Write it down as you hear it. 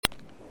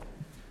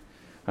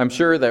I'm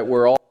sure that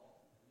we're all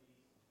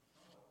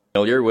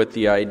familiar with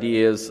the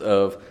ideas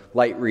of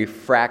light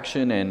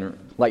refraction and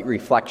light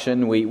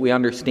reflection. We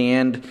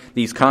understand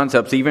these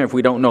concepts even if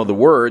we don't know the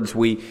words.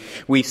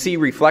 We see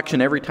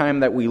reflection every time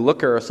that we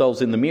look at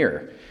ourselves in the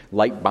mirror.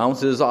 Light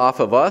bounces off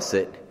of us,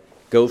 it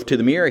goes to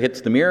the mirror,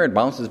 hits the mirror, it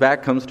bounces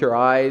back, comes to our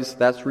eyes.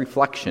 That's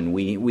reflection.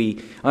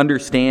 We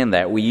understand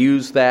that. We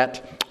use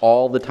that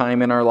all the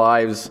time in our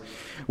lives.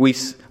 We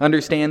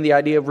understand the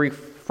idea of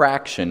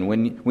refraction.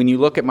 When you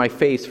look at my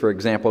face, for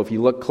example, if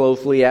you look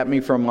closely at me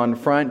from on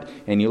front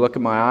and you look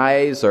at my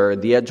eyes or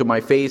the edge of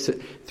my face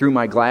through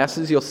my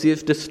glasses, you'll see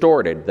it's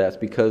distorted. That's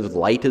because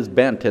light is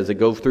bent as it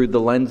goes through the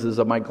lenses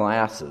of my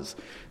glasses.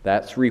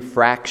 That's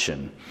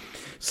refraction.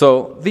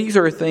 So these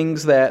are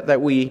things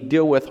that we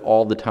deal with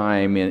all the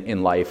time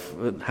in life,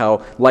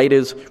 how light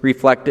is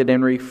reflected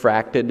and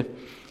refracted.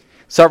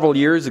 Several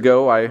years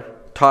ago, I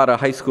taught a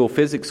high school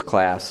physics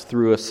class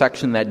through a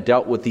section that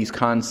dealt with these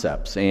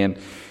concepts, and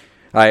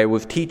I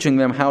was teaching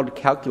them how to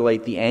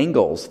calculate the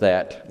angles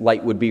that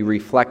light would be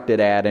reflected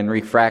at and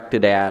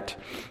refracted at,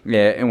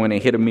 and when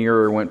it hit a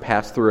mirror or went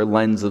past through a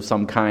lens of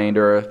some kind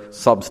or a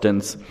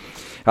substance.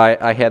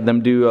 I had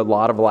them do a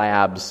lot of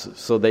labs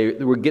so they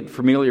would get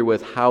familiar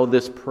with how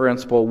this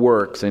principle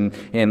works and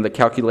the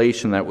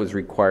calculation that was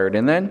required.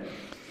 And then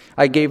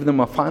I gave them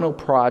a final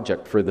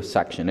project for the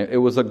section. It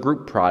was a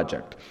group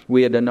project.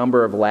 We had a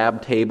number of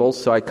lab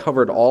tables, so I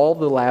covered all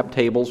the lab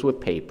tables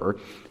with paper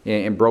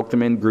and broke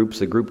them in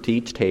groups, a group to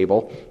each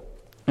table.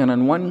 And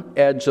on one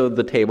edge of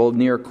the table,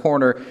 near a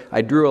corner,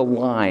 I drew a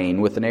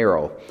line with an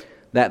arrow.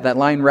 That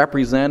line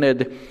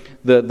represented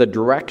the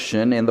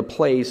direction and the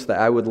place that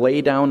I would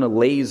lay down a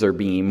laser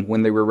beam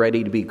when they were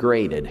ready to be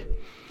graded.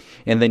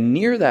 And then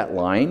near that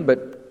line,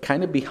 but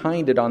kind of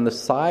behind it on the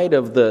side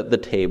of the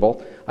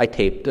table, I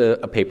taped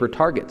a paper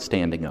target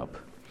standing up.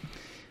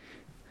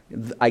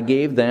 I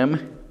gave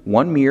them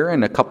one mirror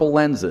and a couple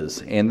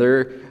lenses, and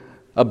their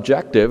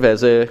objective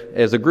as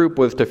a group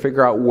was to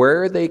figure out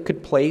where they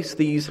could place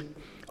these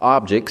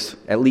objects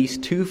at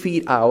least 2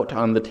 feet out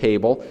on the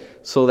table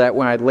so that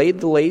when I laid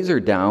the laser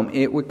down,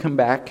 it would come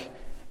back,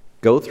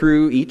 go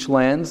through each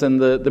lens and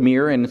the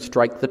mirror and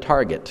strike the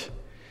target.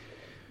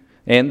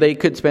 And they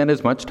could spend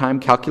as much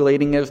time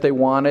calculating as they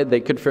wanted.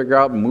 They could figure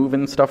out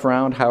moving stuff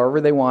around however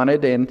they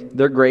wanted, and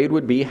their grade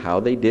would be how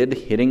they did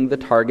hitting the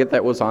target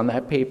that was on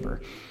that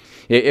paper.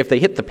 If they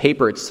hit the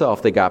paper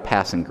itself, they got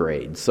passing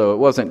grades. So it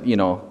wasn't,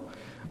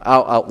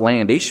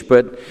 outlandish,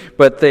 but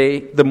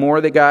the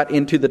more they got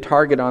into the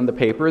target on the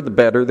paper, the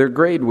better their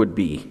grade would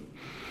be.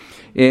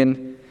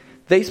 And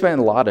they spent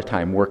a lot of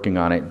time working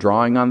on it,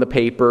 drawing on the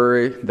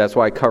paper. That's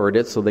why I covered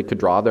it, so they could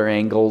draw their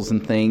angles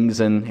and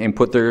things and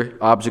put their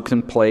objects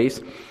in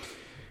place.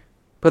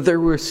 But there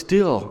was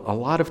still a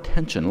lot of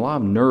tension, a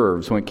lot of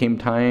nerves when it came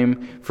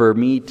time for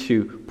me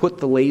to put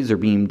the laser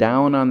beam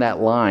down on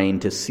that line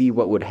to see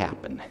what would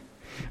happen.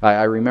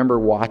 I remember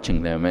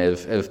watching them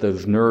as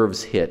those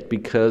nerves hit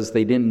because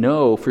they didn't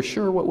know for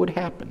sure what would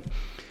happen.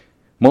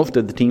 Most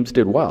of the teams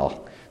did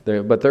well,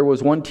 but there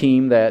was one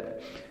team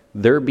that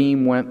their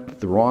beam went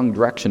the wrong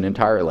direction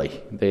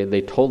entirely.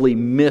 They totally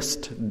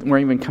missed,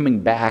 weren't even coming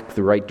back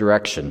the right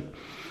direction.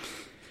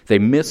 They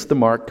missed the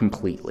mark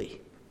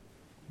completely.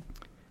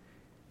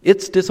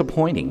 It's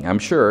disappointing, I'm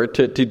sure,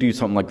 to do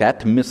something like that,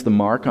 to miss the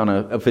mark on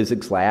a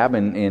physics lab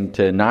and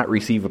to not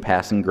receive a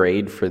passing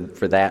grade for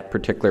that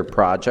particular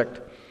project.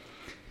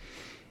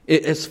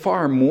 It is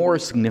far more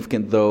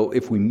significant, though,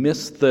 if we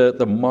miss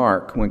the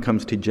mark when it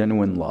comes to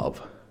genuine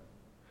love.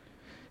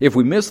 If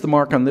we miss the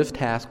mark on this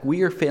task,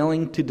 we are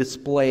failing to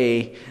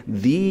display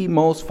the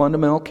most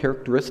fundamental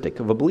characteristic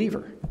of a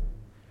believer.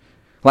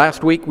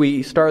 Last week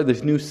we started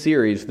this new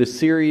series,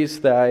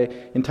 that I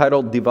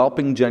entitled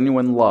Developing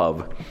Genuine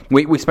Love.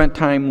 We spent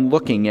time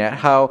looking at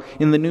how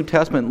in the New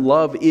Testament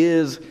love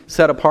is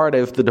set apart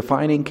as the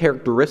defining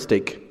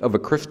characteristic of a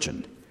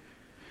Christian.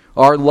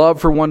 Our love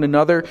for one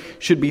another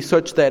should be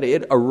such that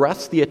it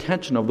arrests the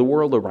attention of the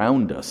world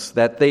around us,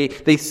 that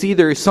they see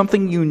there is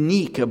something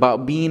unique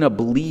about being a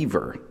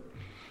believer.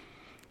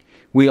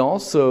 We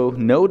also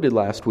noted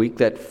last week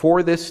that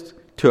for this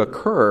to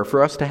occur,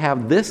 for us to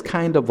have this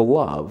kind of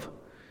love,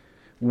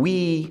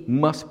 we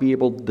must be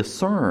able to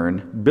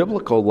discern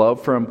biblical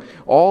love from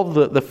all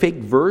the fake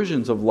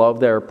versions of love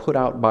that are put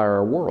out by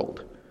our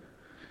world.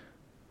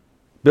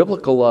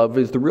 Biblical love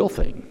is the real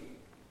thing.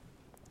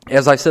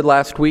 As I said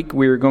last week,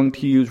 we are going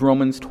to use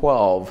Romans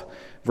 12,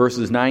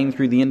 verses 9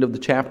 through the end of the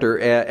chapter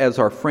as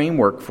our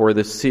framework for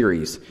this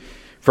series.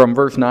 From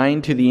verse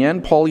 9 to the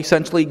end, Paul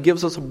essentially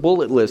gives us a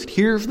bullet list.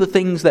 Here's the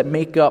things that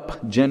make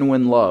up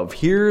genuine love.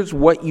 Here's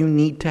what you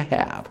need to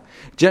have.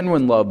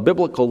 Genuine love,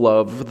 biblical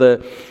love,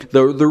 the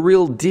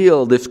real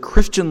deal, this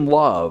Christian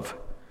love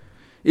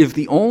is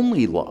the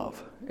only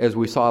love, as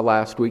we saw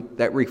last week,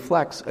 that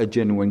reflects a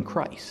genuine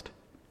Christ.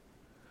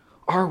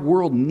 Our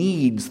world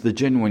needs the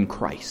genuine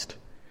Christ.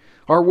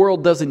 Our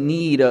world doesn't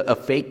need a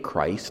fake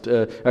Christ,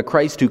 a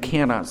Christ who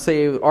cannot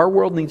save. Our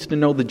world needs to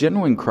know the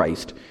genuine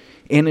Christ,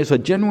 and it's a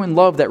genuine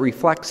love that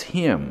reflects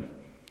Him.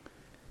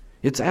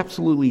 It's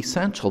absolutely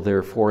essential,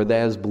 therefore,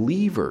 that as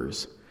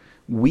believers,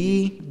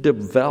 we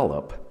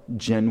develop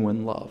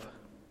genuine love.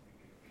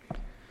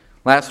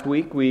 Last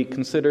week, we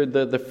considered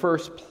the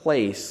first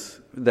phrase,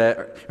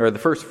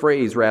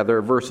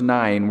 verse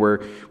 9,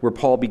 where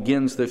Paul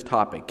begins this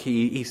topic.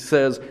 He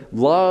says,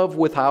 love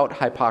without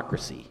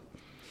hypocrisy.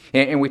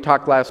 And we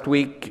talked last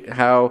week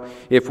how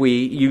if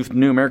we use the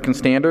New American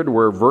Standard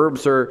where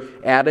verbs are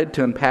added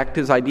to unpack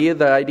his idea,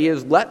 the idea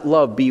is let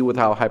love be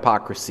without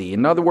hypocrisy.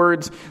 In other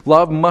words,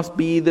 love must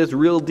be this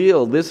real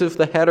deal. This is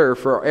the header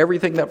for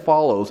everything that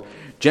follows.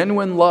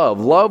 Genuine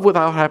love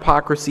without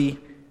hypocrisy,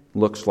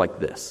 looks like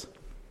this.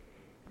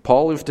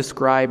 Paul is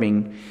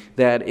describing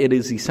that it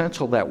is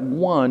essential that,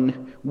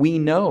 one, we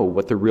know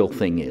what the real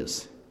thing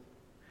is.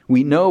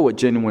 We know what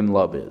genuine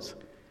love is.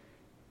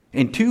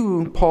 And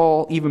two,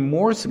 Paul, even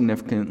more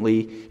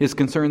significantly, is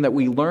concerned that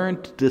we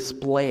learn to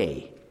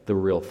display the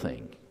real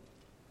thing.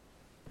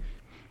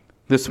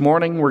 This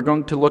morning, we're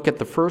going to look at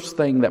the first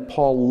thing that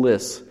Paul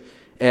lists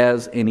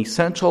as an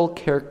essential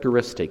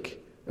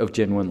characteristic of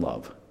genuine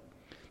love.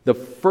 The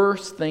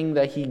first thing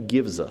that he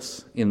gives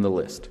us in the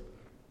list.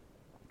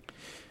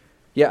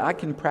 Yeah, I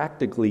can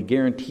practically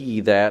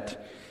guarantee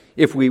that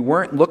if we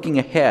weren't looking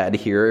ahead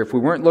here, if we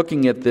weren't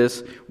looking at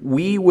this,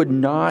 we would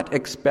not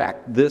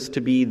expect this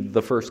to be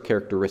the first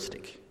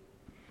characteristic.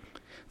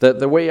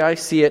 The way I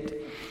see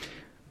it,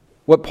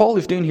 what Paul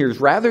is doing here is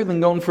rather than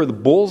going for the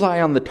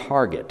bullseye on the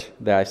target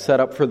that I set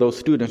up for those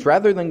students,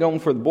 rather than going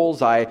for the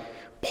bullseye,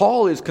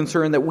 Paul is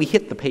concerned that we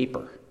hit the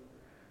paper,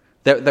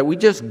 that we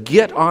just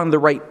get on the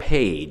right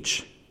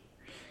page.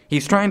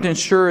 He's trying to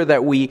ensure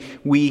that we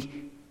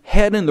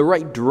head in the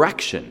right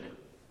direction.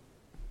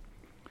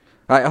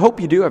 I hope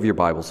you do have your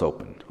Bibles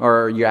open,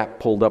 or your app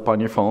pulled up on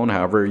your phone,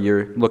 however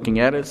you're looking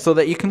at it, so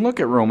that you can look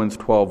at Romans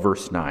 12,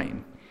 verse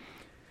 9.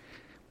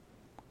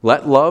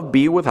 Let love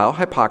be without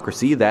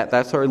hypocrisy.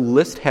 That's our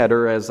list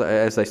header, as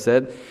I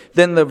said.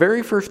 Then the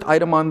very first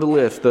item on the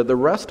list, the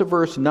rest of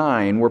verse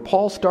 9, where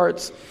Paul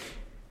starts,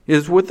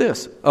 is with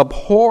this.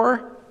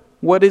 Abhor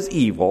what is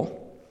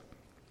evil,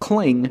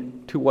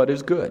 cling to what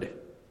is good.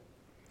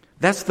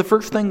 That's the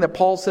first thing that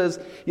Paul says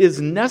is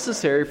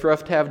necessary for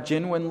us to have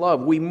genuine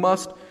love. We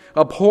must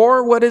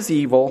abhor what is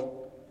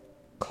evil,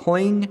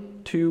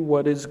 cling to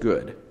what is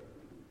good.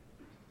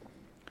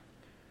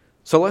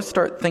 So let's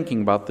start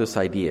thinking about this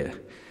idea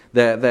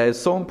that is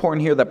so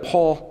important here that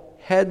Paul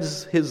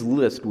heads his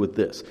list with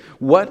this.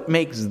 What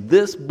makes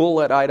this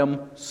bullet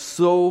item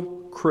so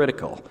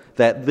critical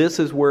that this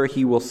is where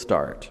he will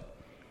start?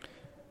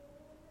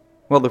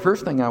 Well, the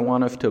first thing I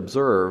want us to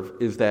observe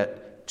is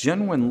that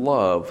genuine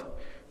love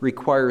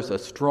requires a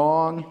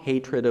strong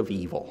hatred of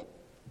evil.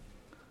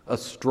 A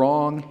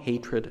strong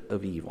hatred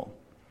of evil.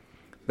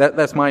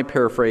 That's my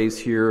paraphrase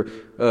here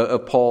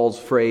of Paul's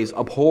phrase,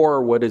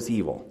 abhor what is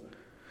evil.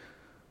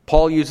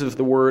 Paul uses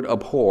the word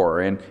abhor,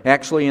 and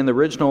actually in the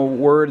original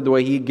word, the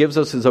way he gives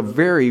us is a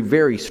very,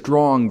 very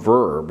strong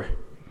verb.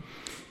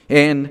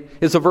 And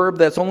it's a verb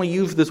that's only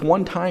used this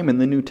one time in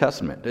the New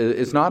Testament.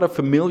 It's not a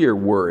familiar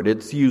word.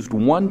 It's used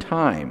one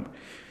time.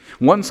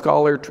 One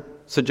scholar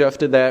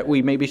suggested that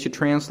we maybe should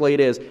translate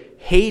it as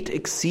hate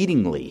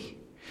exceedingly.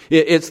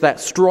 It's that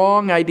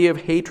strong idea of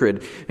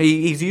hatred.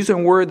 He's using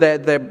a word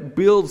that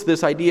builds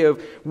this idea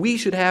of we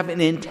should have an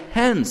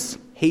intense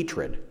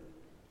hatred.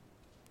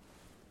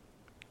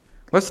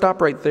 Let's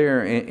stop right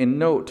there and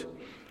note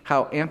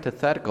how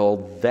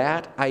antithetical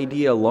that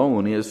idea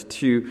alone is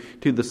to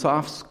the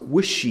soft,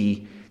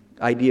 squishy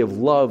idea of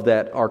love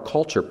that our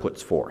culture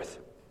puts forth.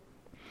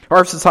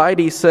 Our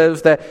society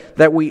says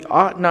that we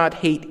ought not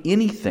hate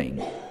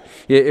anything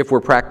if we're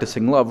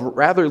practicing love.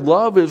 Rather,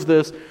 love is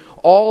this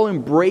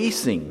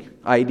all-embracing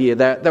idea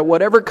that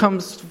whatever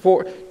comes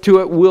to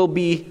it will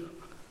be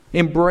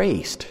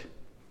embraced.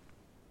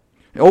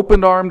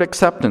 Open-armed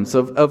acceptance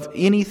of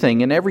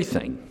anything and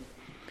everything.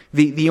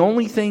 The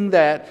only thing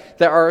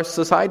that our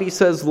society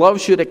says love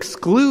should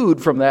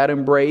exclude from that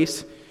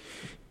embrace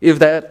is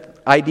that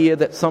idea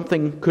that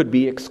something could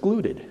be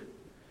excluded.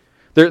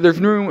 There's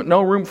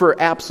no room for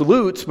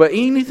absolutes, but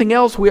anything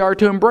else we are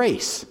to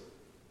embrace.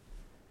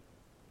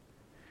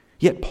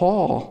 Yet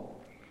Paul,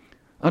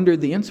 under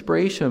the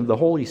inspiration of the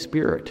Holy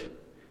Spirit,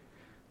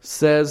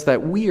 says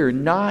that we are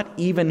not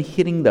even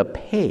hitting the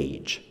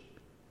page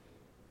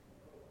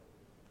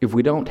if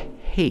we don't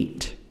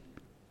hate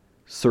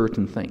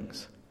certain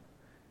things.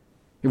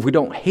 If we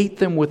don't hate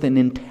them with an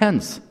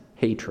intense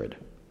hatred.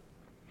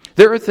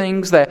 There are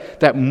things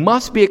that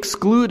must be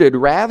excluded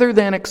rather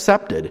than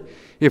accepted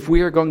if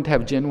we are going to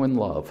have genuine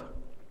love.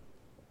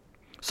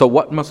 So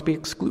what must be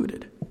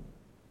excluded?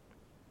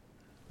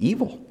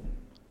 Evil.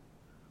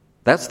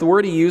 That's the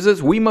word he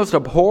uses. We must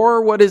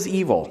abhor what is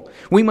evil.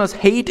 We must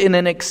hate in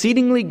an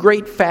exceedingly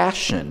great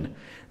fashion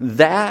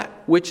that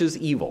which is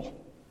evil.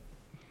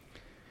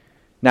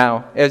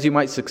 Now, as you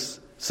might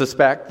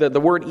suspect, that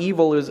the word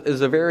evil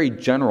is a very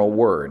general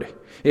word.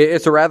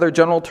 It's a rather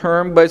general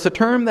term, but it's a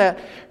term that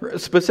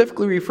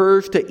specifically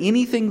refers to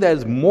anything that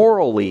is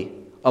morally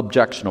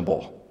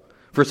objectionable.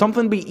 For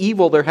something to be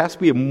evil, there has to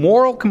be a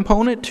moral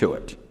component to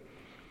it.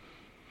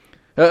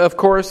 Of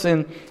course,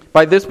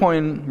 by this point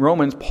in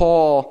Romans,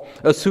 Paul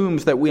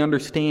assumes that we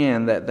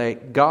understand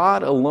that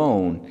God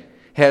alone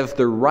has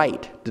the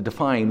right to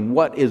define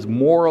what is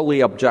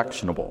morally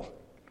objectionable.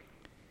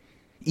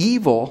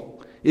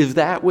 Evil is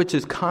that which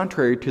is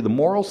contrary to the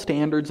moral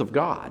standards of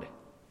God.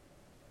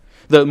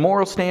 The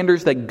moral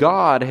standards that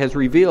God has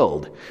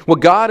revealed.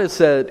 What God has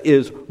said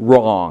is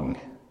wrong.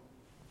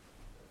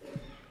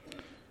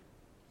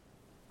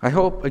 I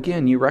hope,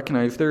 again, you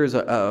recognize there is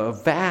a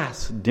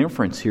vast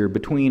difference here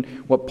between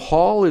what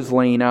Paul is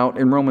laying out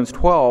in Romans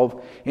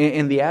 12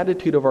 and the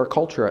attitude of our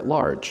culture at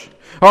large.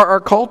 Our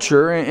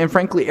culture, and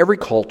frankly every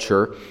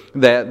culture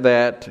that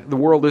the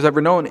world has ever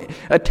known,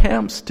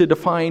 attempts to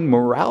define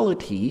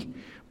morality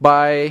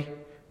by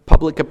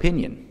public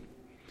opinion.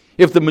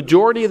 If the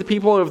majority of the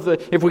people,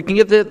 if we can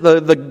get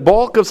the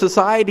bulk of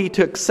society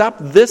to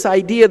accept this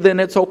idea, then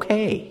it's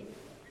okay.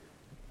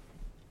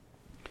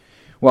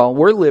 Well,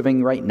 we're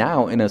living right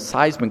now in a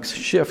seismic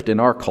shift in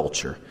our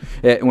culture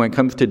when it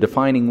comes to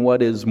defining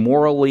what is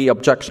morally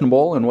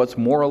objectionable and what's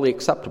morally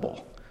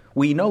acceptable.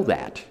 We know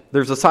that.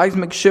 There's a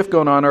seismic shift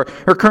going on. Our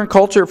current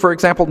culture, for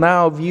example,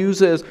 now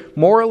views as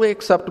morally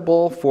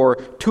acceptable for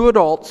two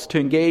adults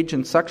to engage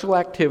in sexual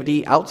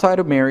activity outside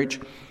of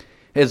marriage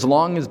as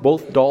long as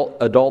both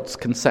adults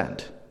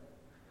consent.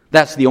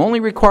 That's the only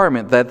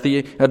requirement, that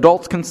the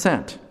adults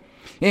consent.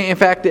 In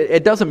fact,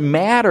 it doesn't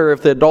matter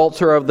if the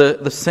adults are of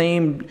the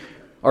same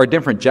or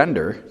different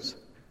genders,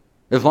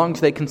 as long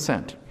as they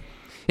consent.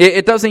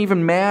 It doesn't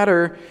even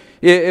matter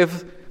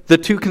if the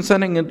two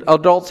consenting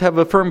adults have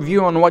a firm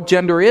view on what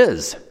gender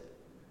is,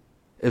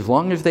 as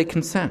long as they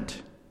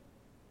consent.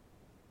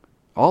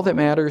 All that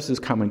matters is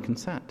common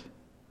consent.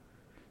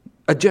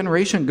 A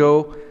generation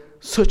ago,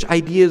 such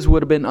ideas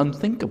would have been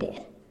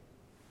unthinkable.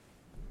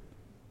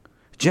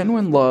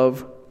 Genuine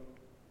love,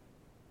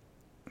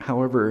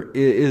 however,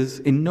 is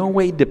in no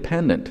way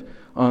dependent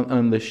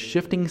on the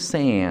shifting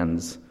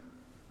sands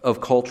of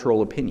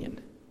cultural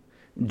opinion.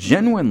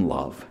 Genuine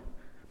love,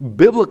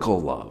 biblical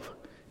love,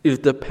 is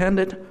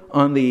dependent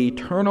on the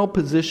eternal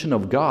position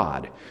of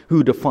God,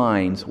 who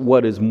defines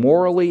what is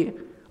morally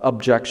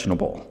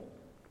objectionable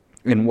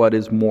and what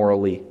is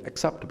morally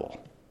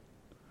acceptable.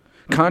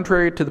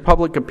 Contrary to the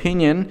public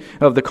opinion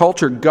of the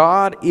culture,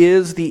 God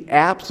is the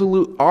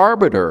absolute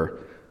arbiter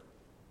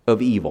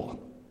of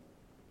evil.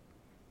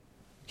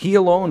 He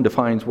alone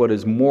defines what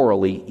is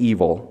morally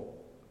evil.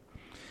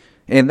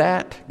 And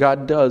that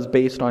God does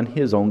based on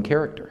His own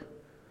character.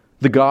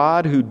 The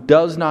God who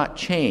does not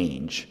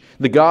change,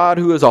 the God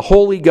who is a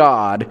holy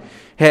God,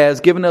 has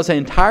given us an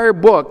entire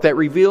book that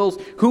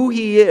reveals who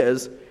He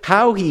is,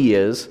 how He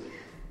is,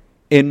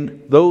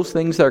 and those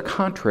things that are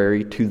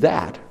contrary to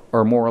that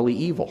are morally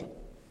evil.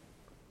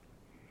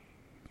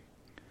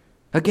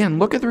 Again,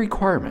 look at the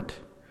requirement.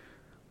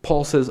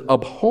 Paul says,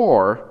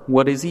 abhor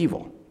what is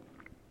evil.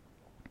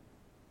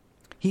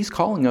 He's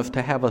calling us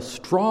to have a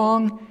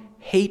strong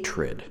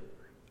hatred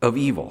of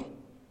evil.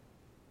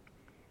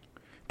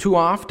 Too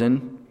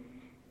often,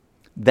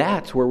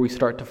 that's where we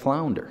start to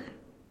flounder.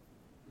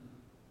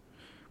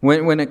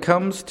 When it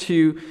comes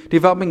to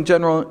developing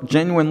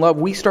genuine love,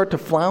 we start to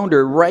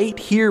flounder right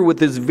here with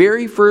this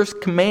very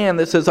first command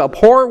that says,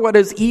 abhor what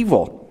is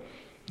evil.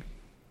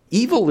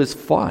 Evil is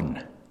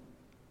fun.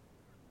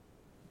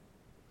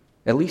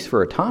 At least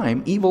for a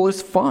time, evil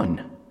is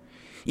fun.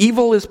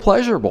 Evil is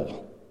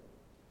pleasurable.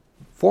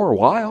 For a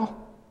while.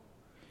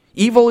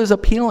 Evil is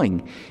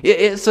appealing.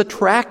 It's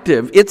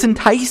attractive. It's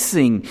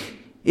enticing.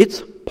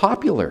 It's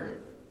popular.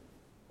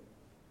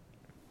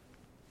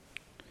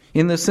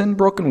 In the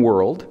sin-broken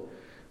world,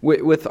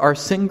 with our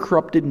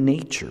sin-corrupted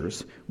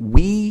natures,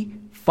 we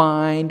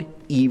find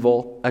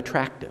evil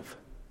attractive.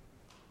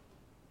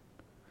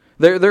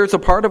 There's a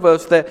part of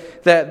us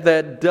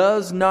that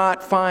does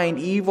not find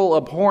evil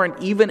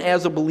abhorrent even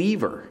as a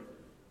believer.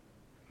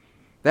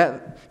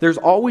 There's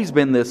always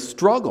been this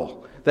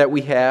struggle that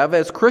we have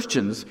as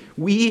Christians.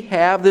 We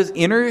have this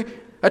inner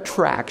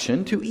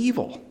attraction to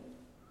evil.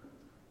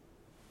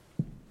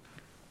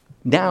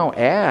 Now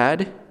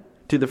add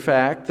to the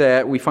fact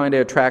that we find it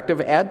attractive,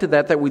 add to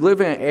that we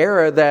live in an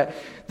era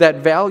that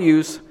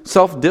values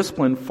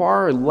self-discipline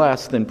far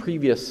less than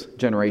previous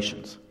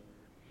generations.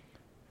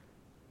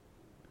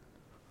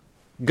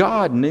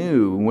 God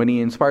knew when He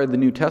inspired the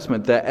New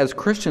Testament that as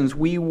Christians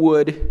we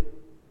would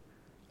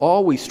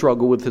always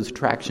struggle with His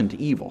attraction to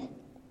evil.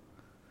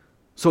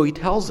 So He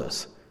tells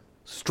us,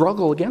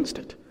 struggle against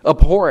it,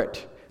 abhor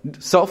it,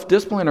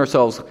 self-discipline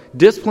ourselves,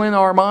 discipline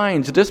our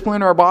minds,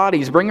 discipline our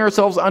bodies, bring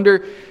ourselves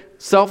under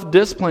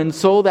self-discipline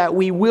so that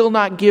we will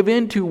not give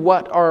in to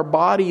what our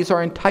bodies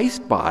are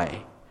enticed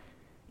by,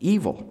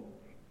 evil.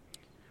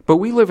 But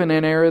we live in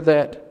an era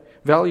that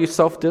values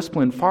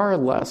self-discipline far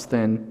less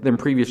than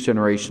previous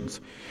generations.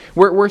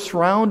 We're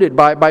surrounded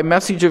by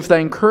messages that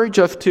encourage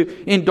us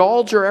to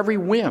indulge our every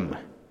whim,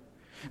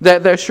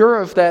 that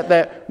assure us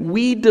that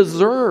we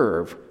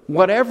deserve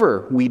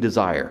whatever we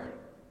desire.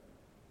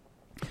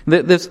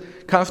 This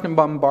constant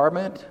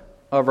bombardment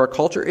of our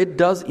culture, it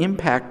does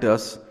impact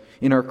us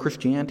in our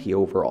Christianity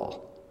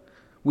overall.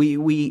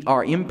 We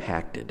are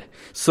impacted.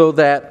 So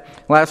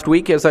that last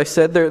week, as I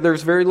said,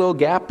 there's very little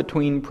gap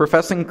between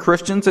professing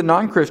Christians and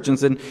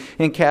non-Christians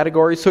in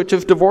categories such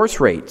as divorce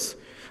rates,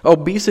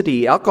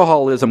 obesity,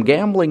 alcoholism,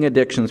 gambling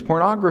addictions,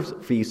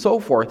 pornography, so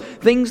forth.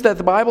 Things that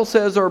the Bible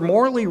says are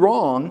morally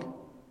wrong,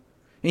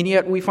 and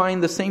yet we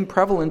find the same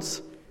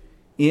prevalence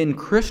in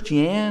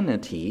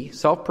Christianity,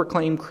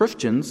 self-proclaimed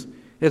Christians,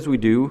 as we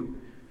do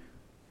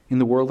in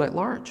the world at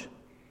large.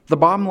 The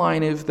bottom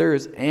line is there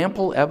is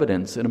ample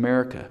evidence in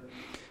America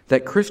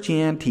that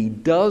Christianity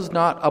does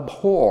not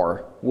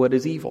abhor what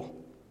is evil.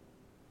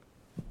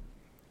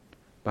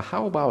 But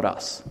how about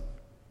us?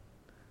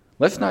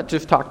 Let's not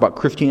just talk about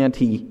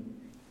Christianity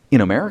in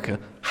America.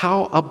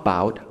 How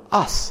about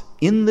us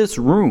in this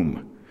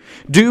room?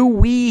 Do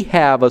we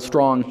have a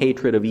strong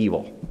hatred of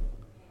evil?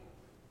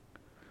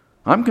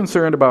 I'm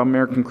concerned about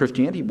American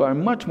Christianity, but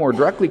I'm much more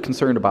directly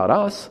concerned about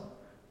us.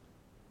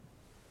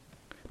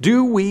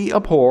 Do we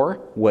abhor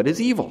what is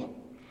evil?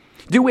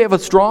 Do we have a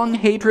strong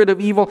hatred of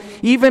evil,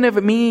 even if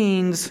it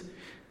means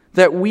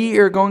that we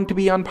are going to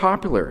be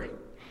unpopular?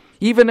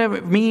 Even if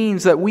it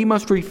means that we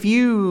must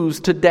refuse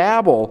to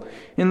dabble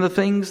in the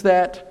things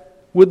that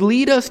would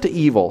lead us to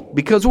evil,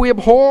 because we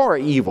abhor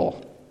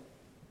evil.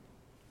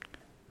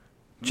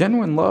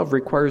 Genuine love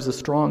requires a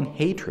strong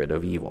hatred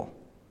of evil.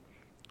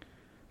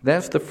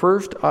 That's the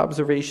first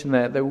observation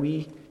that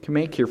we can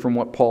make here from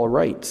what Paul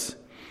writes.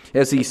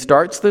 As he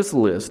starts this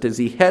list, as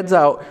he heads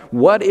out,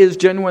 what is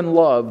genuine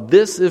love?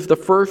 This is the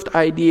first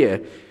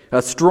idea.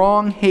 A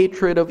strong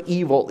hatred of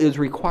evil is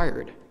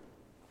required.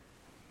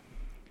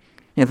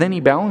 And then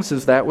he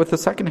balances that with the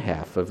second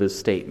half of his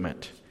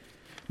statement.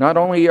 Not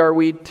only are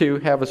we to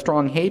have a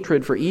strong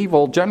hatred for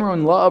evil,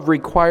 genuine love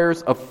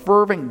requires a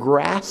fervent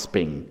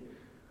grasping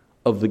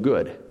of the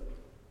good.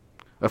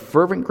 A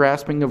fervent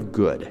grasping of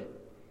good.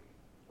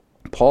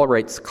 Paul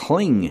writes,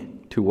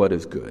 cling to what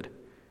is good.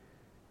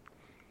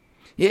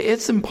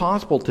 It's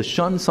impossible to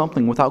shun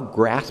something without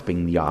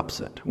grasping the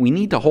opposite. We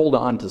need to hold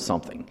on to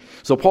something.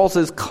 So Paul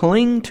says,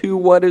 cling to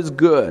what is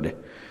good.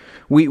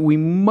 We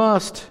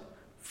must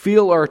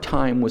fill our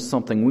time with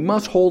something. We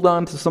must hold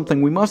on to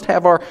something. We must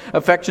have our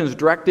affections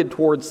directed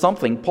towards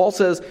something. Paul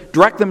says,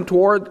 direct them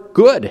toward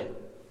good.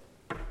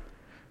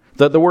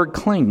 The word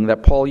cling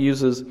that Paul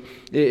uses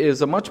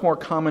is a much more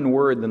common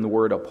word than the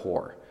word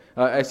abhor.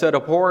 I said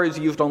abhor is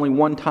used only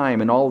one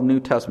time in all of the New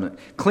Testament.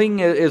 Cling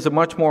is a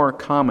much more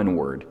common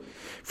word.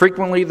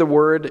 Frequently, the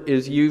word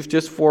is used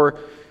just for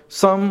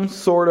some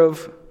sort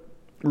of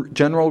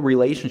general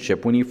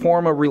relationship. When you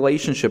form a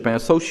relationship, an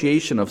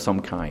association of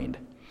some kind.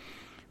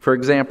 For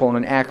example,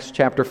 in Acts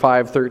chapter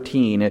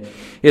 5:13,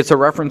 it's a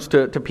reference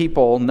to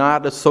people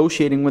not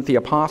associating with the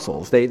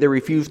apostles. They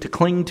refused to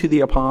cling to the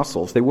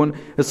apostles. They wouldn't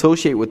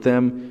associate with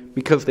them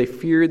because they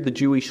feared the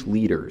Jewish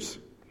leaders.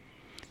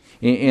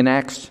 In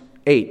Acts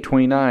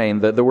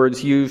 8:29, the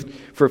words used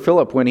for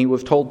Philip when he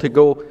was told to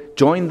go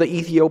join the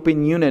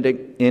Ethiopian eunuch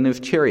in his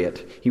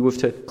chariot. He was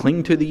to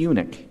cling to the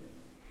eunuch,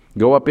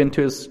 go up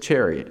into his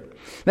chariot.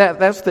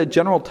 That's the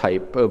general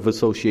type of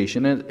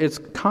association. It's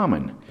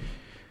common.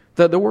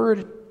 The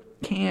word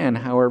can,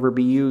 however,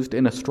 be used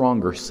in a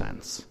stronger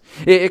sense.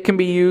 It can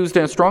be used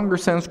in a stronger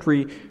sense to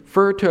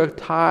refer to a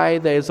tie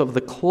that is of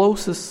the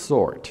closest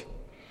sort.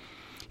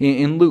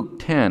 In Luke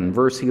 10,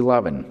 verse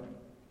 11,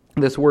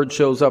 this word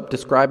shows up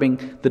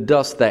describing the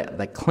dust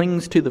that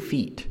clings to the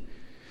feet.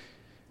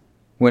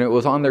 When it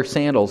was on their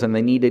sandals and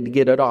they needed to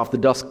get it off, the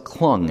dust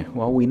clung.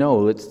 Well, we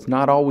know it's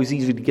not always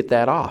easy to get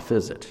that off,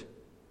 is it?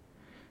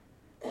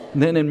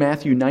 And then in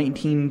Matthew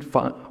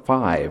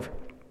 19:5,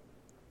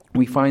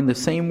 we find the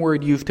same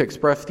word used to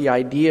express the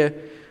idea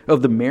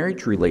of the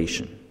marriage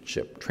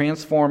relationship,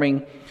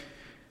 translating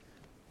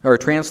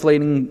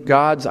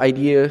God's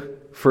idea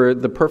for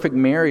the perfect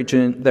marriage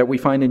that we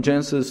find in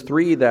Genesis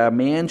 3, that a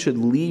man should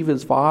leave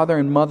his father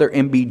and mother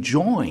and be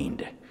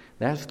joined.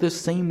 That's the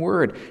same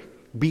word.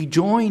 Be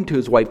joined to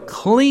his wife.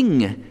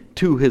 Cling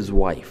to his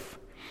wife.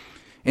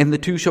 And the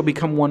two shall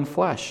become one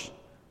flesh.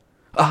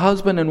 A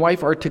husband and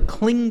wife are to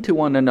cling to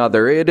one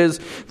another. It is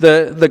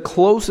the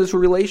closest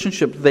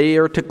relationship. They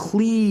are to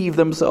cleave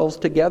themselves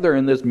together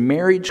in this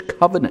marriage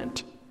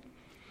covenant.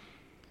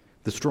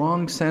 The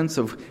strong sense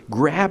of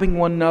grabbing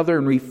one another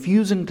and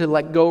refusing to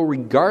let go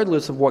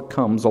regardless of what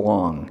comes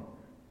along.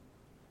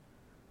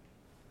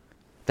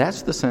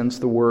 That's the sense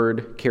the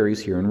word carries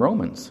here in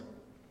Romans.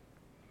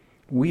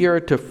 We are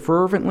to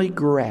fervently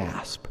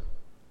grasp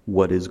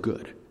what is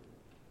good.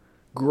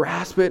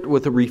 Grasp it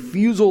with a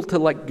refusal to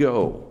let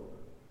go.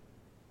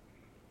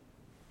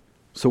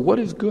 So what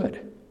is good?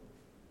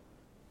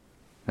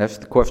 That's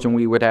the question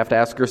we would have to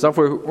ask ourselves.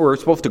 We're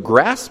supposed to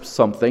grasp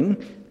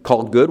something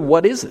called good.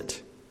 What is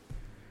it?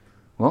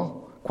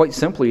 Well, quite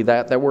simply,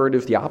 that word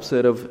is the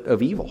opposite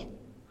of evil.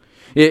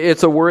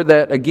 It's a word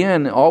that,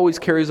 again, always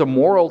carries a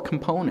moral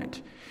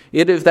component.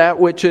 It is that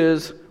which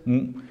is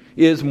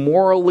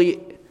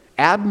morally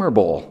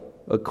admirable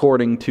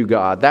according to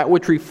God, that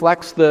which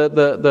reflects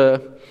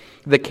the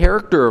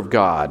character of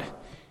God.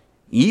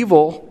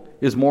 Evil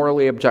is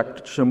morally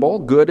objectionable,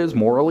 good is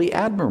morally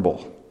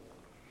admirable.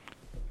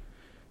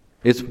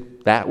 is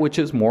that which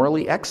is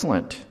morally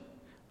excellent,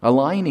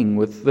 aligning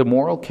with the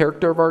moral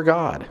character of our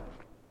God.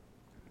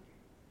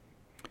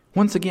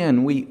 Once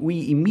again,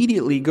 we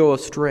immediately go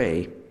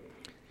astray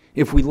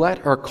if we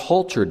let our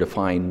culture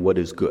define what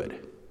is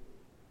good.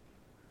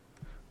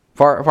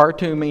 Far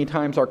too many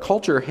times our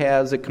culture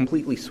has it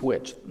completely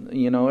switched.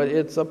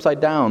 It's upside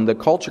down. The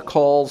culture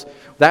calls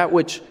that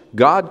which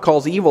God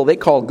calls evil, they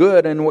call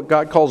good, and what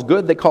God calls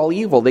good, they call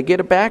evil. They get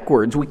it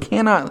backwards. We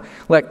cannot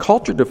let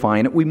culture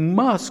define it. We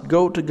must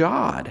go to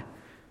God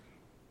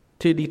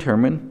to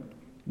determine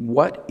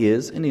what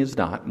is and is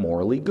not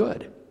morally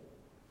good.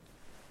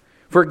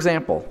 For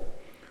example,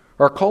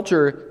 our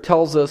culture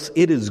tells us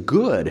it is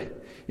good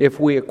if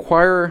we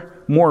acquire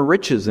more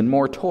riches and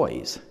more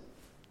toys.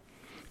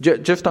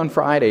 Just on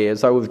Friday,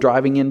 as I was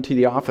driving into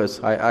the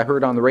office, I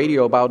heard on the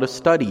radio about a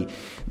study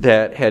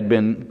that had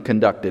been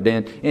conducted.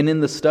 And in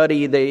the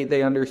study,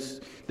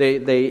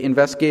 they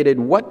investigated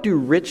what do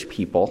rich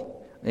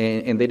people,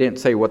 and they didn't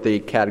say what they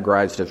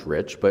categorized as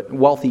rich, but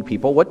wealthy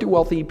people, what do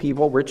wealthy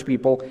people, rich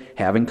people,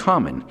 have in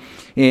common?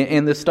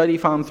 And the study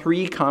found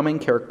 3 common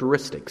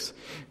characteristics,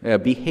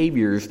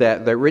 behaviors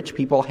that rich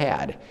people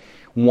had.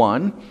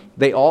 One,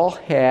 they all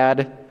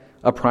had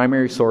a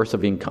primary source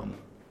of income.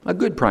 A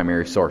good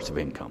primary source of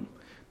income.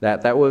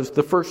 That was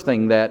the first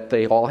thing that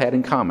they all had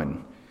in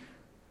common.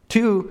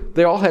 2,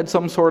 they all had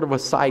some sort of a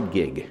side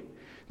gig.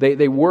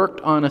 They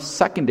worked on a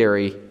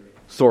secondary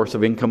source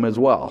of income as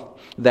well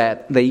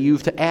that they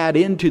used to add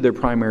into their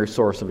primary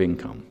source of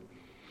income.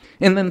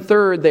 And then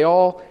 3rd, they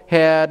all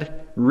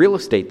had real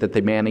estate that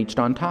they managed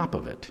on top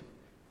of it.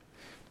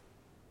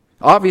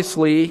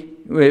 Obviously,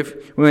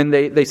 when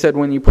they said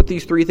when you put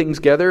these 3 things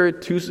together,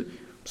 2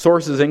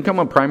 sources of income,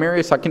 a primary,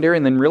 a secondary,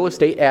 and then real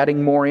estate,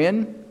 adding more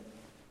in,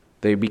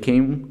 they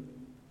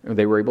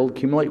were able to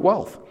accumulate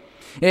wealth.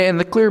 And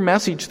the clear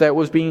message that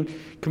was being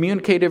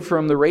communicated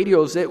from the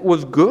radios, it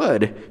was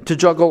good to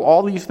juggle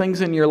all these things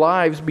in your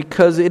lives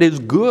because it is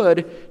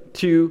good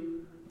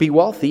to be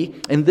wealthy,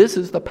 and this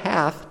is the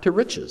path to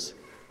riches.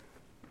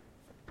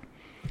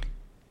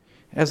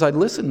 As I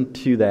listened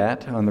to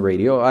that on the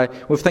radio, I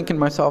was thinking to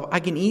myself, I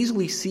can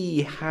easily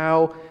see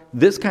how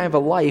this kind of a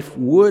life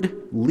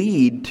would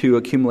lead to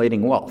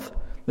accumulating wealth.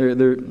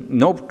 There's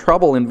no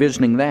trouble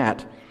envisioning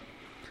that.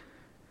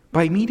 But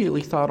I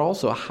immediately thought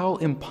also how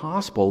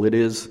impossible it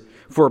is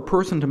for a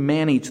person to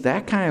manage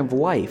that kind of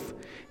life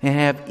and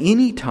have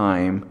any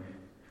time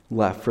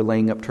left for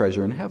laying up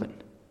treasure in heaven.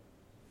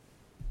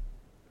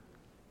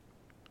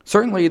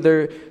 Certainly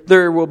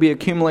there will be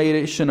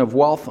accumulation of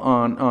wealth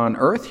on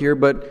earth here,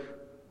 but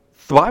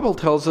the Bible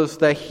tells us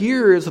that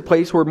here is a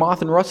place where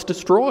moth and rust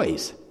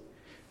destroys.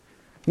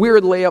 We are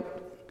to lay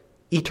up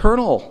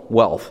eternal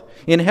wealth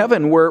in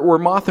heaven where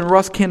moth and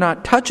rust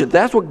cannot touch it.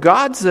 That's what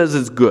God says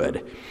is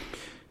good.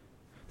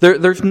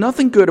 There's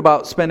nothing good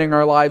about spending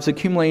our lives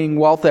accumulating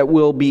wealth that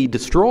will be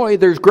destroyed.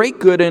 There's great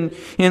good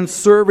in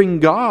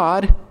serving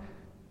God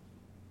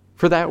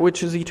for that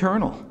which is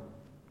eternal.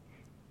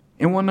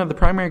 And one of the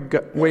primary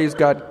ways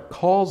God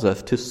calls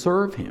us to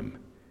serve Him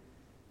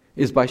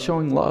is by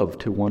showing love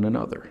to one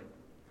another.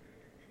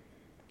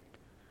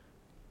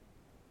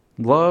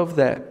 Love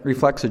that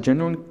reflects a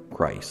genuine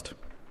Christ,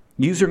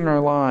 using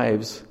our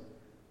lives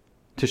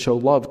to show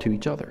love to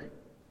each other.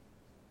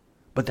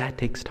 But that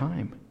takes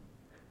time.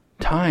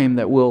 Time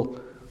that will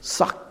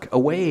suck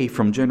away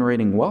from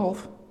generating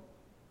wealth.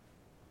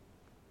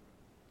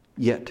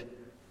 Yet,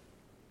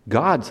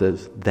 God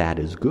says that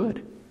is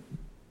good.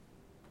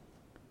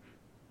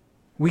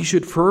 We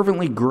should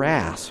fervently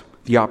grasp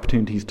the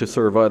opportunities to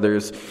serve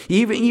others,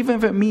 even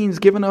if it means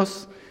giving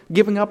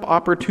up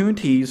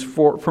opportunities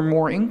for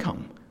more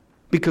income.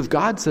 Because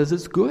God says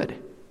it's good.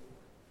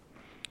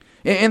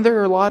 And there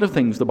are a lot of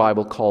things the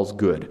Bible calls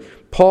good.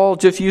 Paul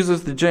just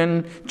uses the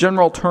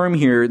general term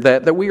here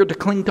that we are to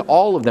cling to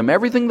all of them.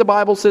 Everything the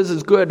Bible says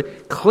is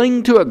good,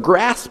 cling to it,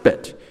 grasp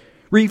it.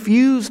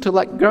 Refuse to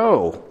let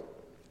go.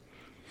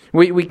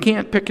 We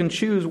can't pick and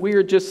choose. We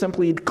are just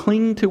simply to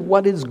cling to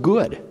what is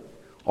good.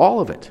 All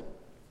of it.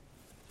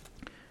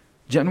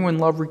 Genuine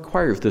love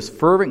requires this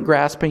fervent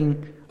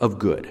grasping of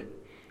good.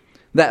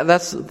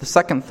 That's the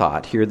second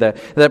thought here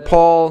that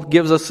Paul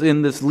gives us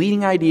in this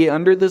leading idea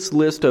under this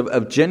list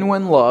of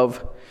genuine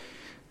love.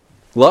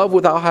 Love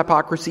without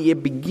hypocrisy,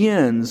 it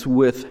begins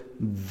with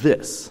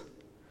this.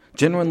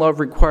 Genuine love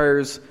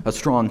requires a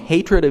strong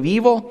hatred of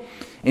evil,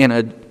 and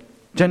a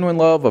genuine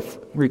love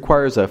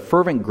requires a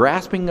fervent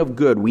grasping of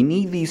good. We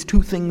need these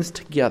 2 things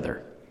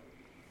together.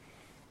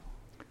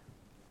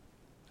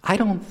 I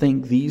don't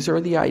think these are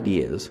the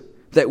ideas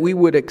that we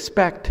would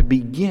expect to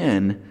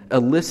begin a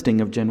listing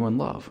of genuine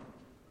love.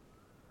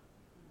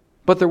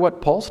 But they're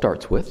what Paul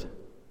starts with.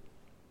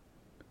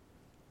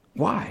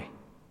 Why?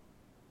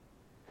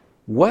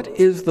 What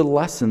is the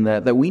lesson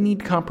that we need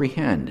to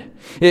comprehend?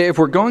 If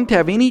we're going to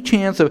have any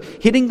chance of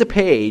hitting the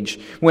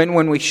page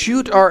when we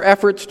shoot our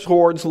efforts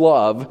towards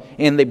love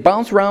and they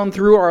bounce around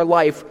through our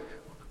life,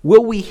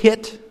 will we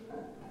hit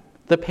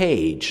the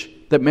page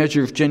that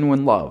measures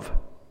genuine love?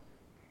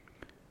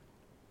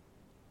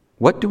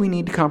 What do we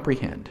need to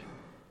comprehend?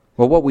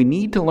 Well, what we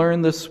need to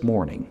learn this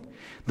morning,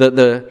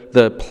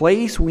 the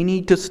place we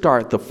need to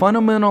start, the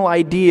fundamental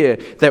idea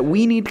that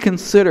we need to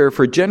consider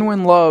for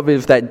genuine love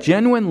is that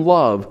genuine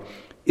love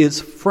is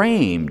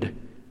framed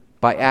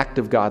by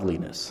active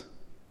godliness.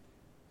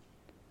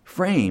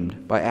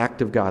 Framed by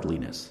active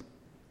godliness.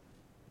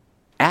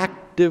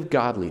 Active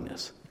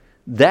godliness.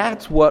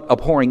 That's what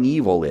abhorring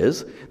evil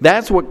is.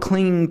 That's what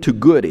clinging to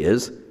good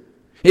is.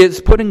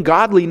 It's putting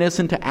godliness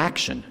into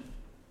action.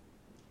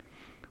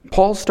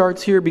 Paul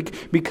starts here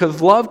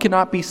because love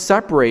cannot be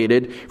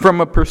separated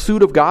from a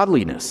pursuit of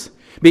godliness.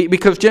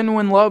 Because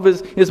genuine love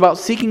is about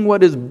seeking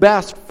what is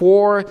best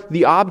for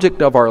the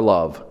object of our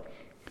love.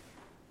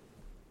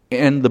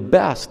 And the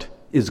best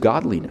is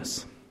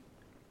godliness.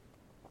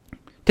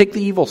 Take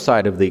the evil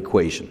side of the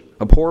equation.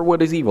 Abhor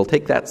what is evil.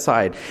 Take that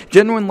side.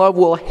 Genuine love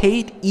will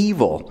hate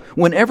evil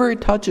whenever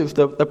it touches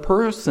the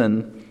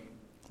person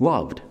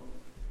loved.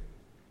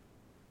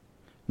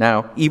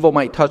 Now, evil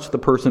might touch the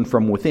person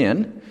from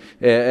within.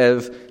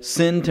 As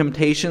sin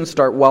temptations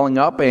start welling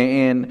up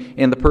and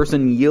the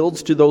person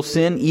yields to those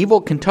sin,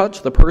 evil can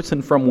touch the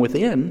person from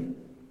within.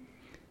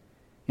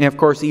 And of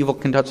course, evil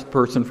can touch the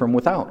person from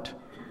without.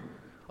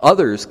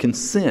 Others can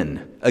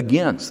sin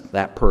against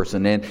that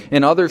person,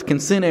 and others can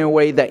sin in a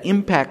way that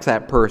impacts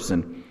that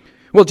person.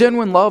 Well,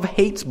 genuine love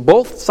hates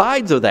both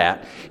sides of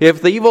that.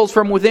 If the evil's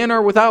from within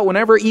or without,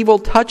 whenever evil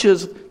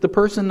touches the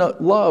person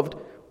loved,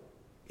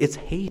 it's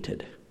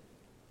hated.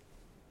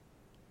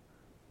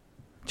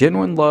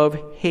 Genuine love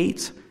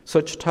hates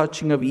such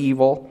touching of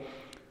evil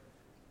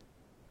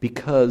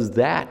because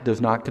that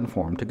does not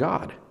conform to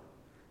God.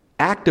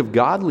 Active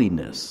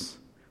godliness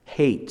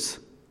hates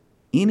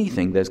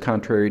anything that's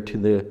contrary to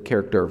the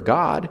character of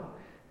God.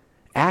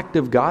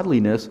 Active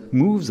godliness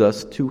moves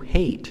us to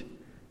hate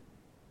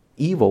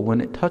evil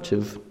when it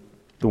touches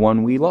the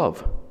one we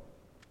love.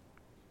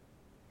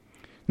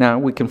 Now,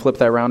 we can flip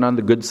that around on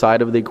the good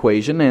side of the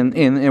equation, and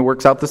it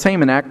works out the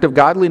same. An act of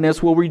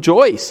godliness will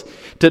rejoice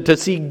to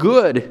see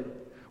good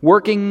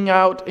working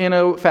out in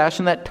a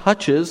fashion that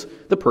touches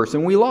the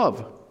person we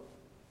love.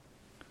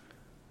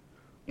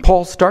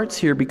 Paul starts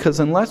here because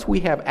unless we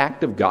have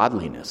active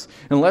godliness,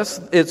 unless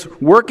it's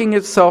working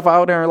itself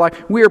out in our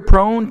life, we are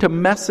prone to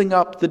messing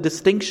up the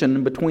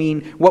distinction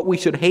between what we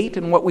should hate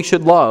and what we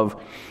should love.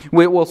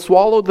 We will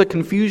swallow the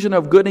confusion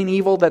of good and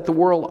evil that the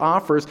world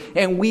offers,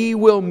 and we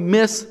will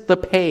miss the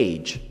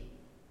page.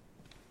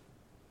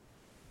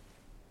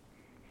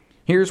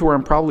 Here's where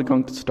I'm probably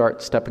going to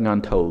start stepping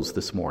on toes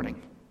this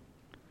morning.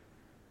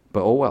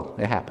 But oh well,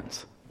 it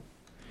happens.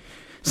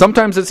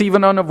 Sometimes it's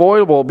even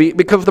unavoidable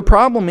because the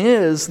problem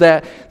is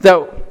that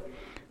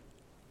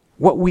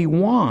what we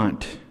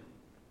want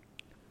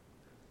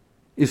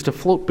is to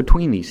float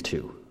between these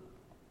two.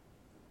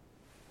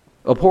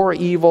 Abhor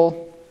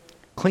evil,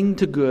 cling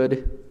to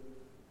good.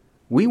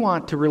 We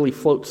want to really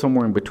float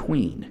somewhere in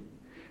between.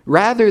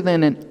 Rather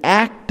than an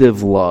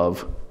active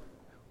love,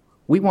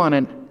 we want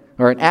an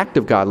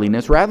active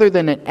godliness. Rather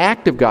than an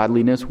active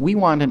godliness, we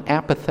want an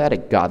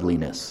apathetic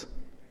godliness.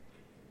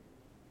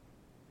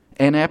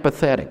 And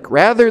apathetic.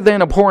 Rather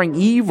than abhorring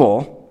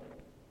evil,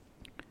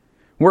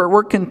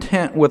 we're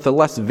content with a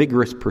less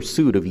vigorous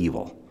pursuit of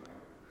evil.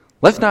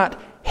 Let's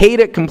not hate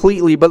it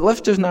completely, but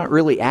let's just not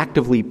really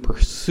actively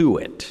pursue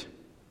it.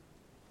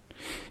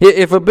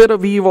 If a bit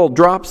of evil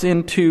drops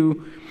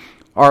into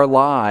our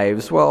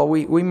lives, well,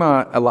 we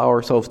might allow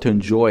ourselves to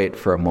enjoy it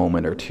for a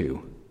moment or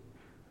two,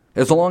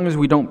 as long as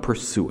we don't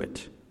pursue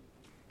it.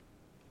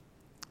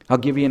 I'll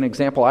give you an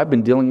example I've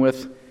been dealing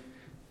with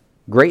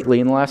greatly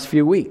in the last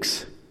few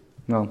weeks.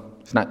 Well,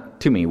 it's not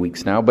too many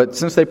weeks now, but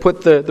since they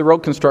put the road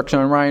construction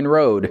on Ryan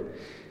Road,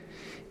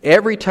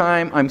 every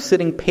time I'm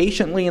sitting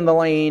patiently in the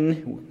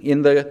lane,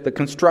 in the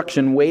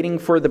construction, waiting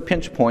for the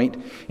pinch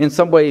point, and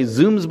somebody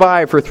zooms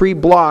by for 3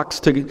 blocks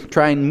to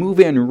try and move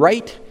in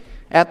right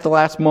at the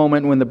last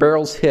moment when the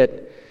barrels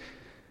hit,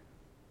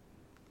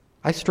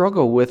 I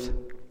struggle with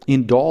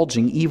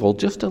indulging evil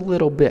just a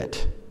little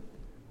bit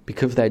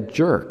because that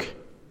jerk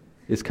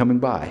is coming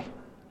by.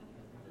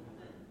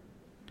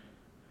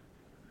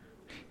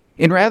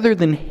 And rather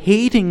than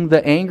hating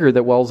the anger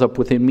that wells up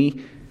within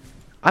me,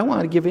 I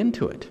want to give in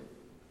to it.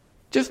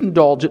 Just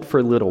indulge it for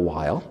a little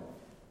while.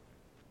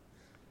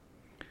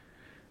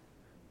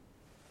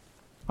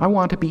 I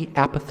want to be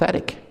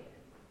apathetic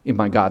in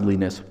my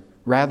godliness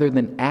rather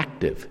than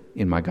active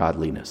in my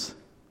godliness.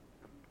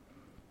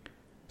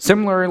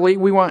 Similarly,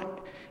 we want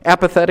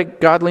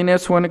apathetic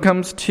godliness when it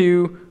comes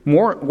to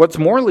what's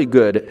morally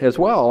good as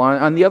well.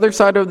 On the other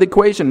side of the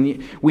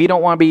equation, we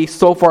don't want to be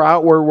so far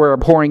out where we're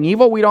abhorring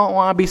evil. We don't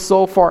want to be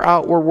so far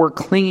out where we're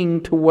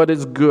clinging to what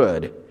is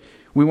good.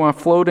 We want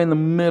to float in the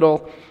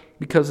middle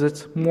because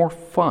it's more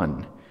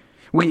fun.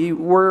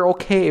 We're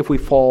okay if we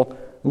fall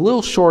a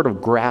little short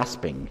of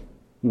grasping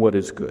what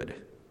is good.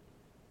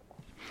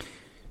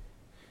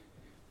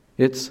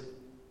 It's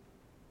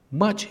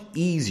much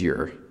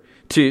easier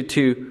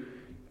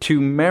to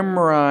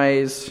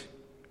memorize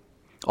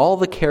all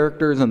the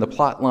characters and the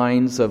plot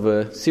lines of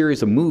a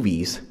series of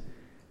movies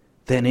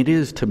than it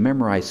is to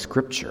memorize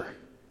Scripture.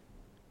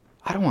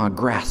 I don't want to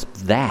grasp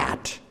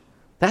that.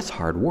 That's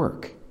hard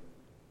work.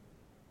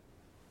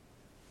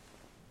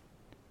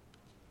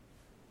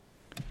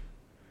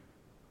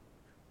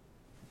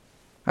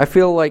 I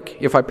feel like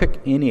if I pick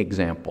any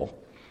example,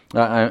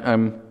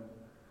 I'm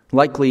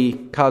likely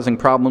causing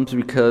problems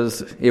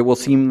because it will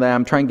seem that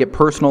I'm trying to get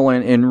personal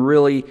and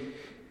really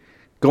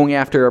going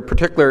after a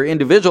particular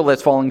individual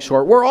that's falling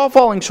short. We're all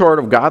falling short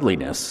of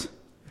godliness.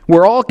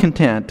 We're all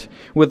content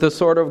with a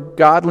sort of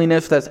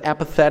godliness that's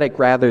apathetic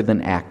rather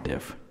than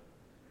active.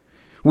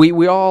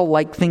 We all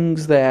like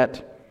things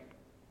that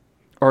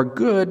are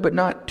good but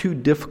not too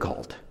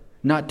difficult,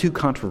 not too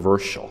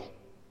controversial.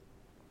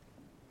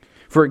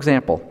 For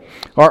example,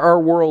 our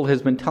world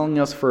has been telling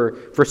us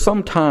for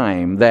some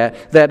time that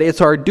it's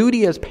our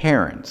duty as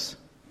parents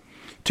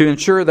to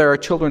ensure that our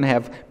children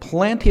have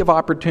plenty of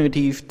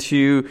opportunities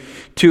to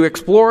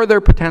explore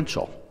their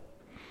potential.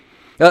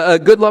 A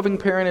good loving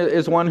parent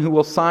is one who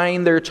will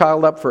sign their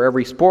child up for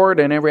every sport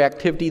and every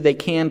activity they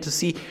can to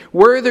see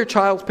where their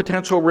child's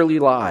potential really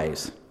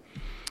lies.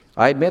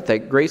 I admit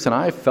that Grace and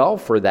I fell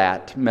for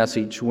that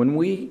message when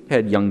we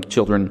had young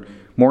children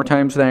more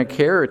times than I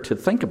care to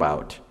think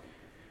about.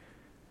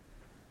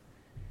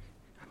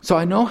 So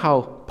I know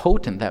how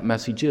potent that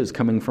message is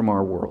coming from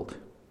our world.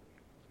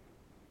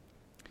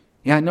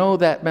 Yeah, I know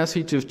that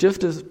message is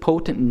just as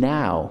potent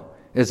now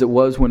as it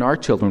was when our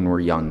children were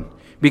young.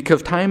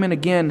 Because time and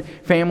again,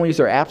 families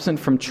are absent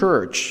from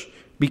church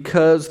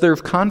because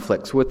there's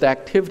conflicts with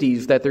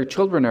activities that their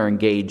children are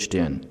engaged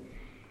in.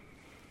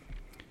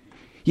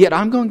 Yet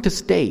I'm going to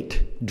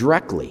state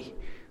directly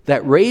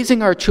that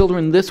raising our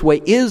children this way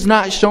is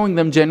not showing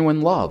them genuine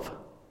love.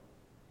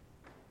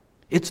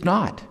 It's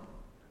not.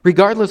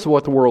 Regardless of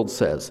what the world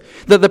says.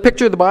 The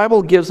picture the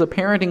Bible gives of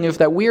parenting is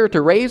that we are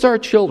to raise our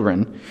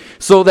children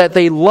so that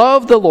they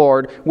love the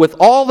Lord with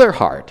all their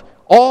heart,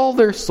 all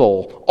their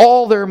soul,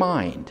 all their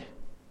mind.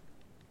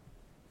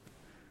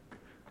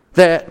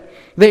 That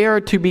they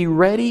are to be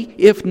ready,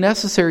 if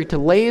necessary, to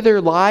lay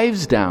their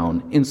lives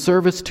down in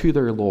service to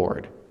their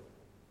Lord.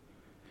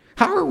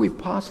 How are we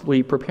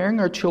possibly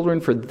preparing our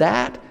children for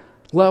that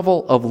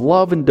level of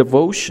love and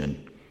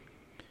devotion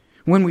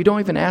when we don't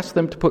even ask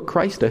them to put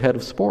Christ ahead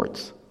of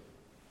sports?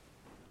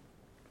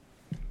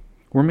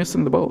 We're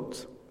missing the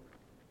boats.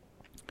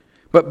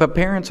 But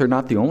parents are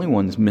not the only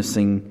ones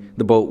missing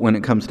the boat when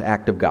it comes to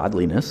active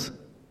godliness.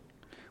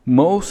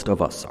 Most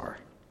of us are.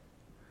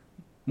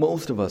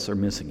 Most of us are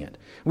missing it.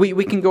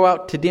 We can go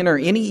out to dinner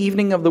any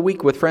evening of the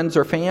week with friends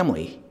or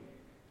family,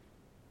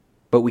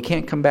 but we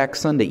can't come back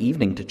Sunday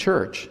evening to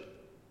church.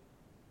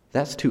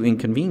 That's too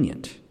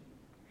inconvenient.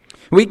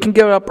 We can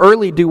get up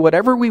early, do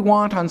whatever we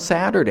want on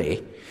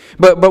Saturday,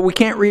 but we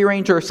can't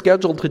rearrange our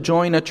schedule to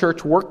join a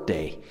church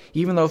workday,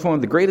 even though it's one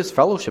of the greatest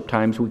fellowship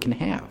times we can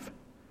have.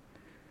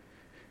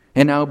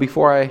 And now,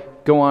 before I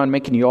go on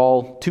making you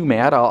all too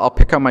mad, I'll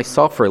pick on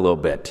myself for a little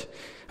bit.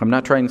 I'm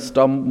not trying to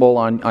stumble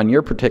on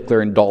your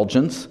particular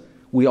indulgence.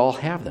 We all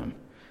have them.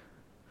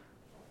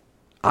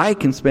 I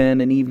can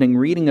spend an evening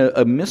reading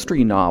a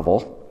mystery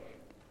novel,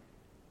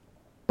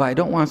 but I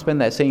don't want to spend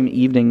that same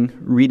evening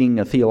reading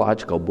a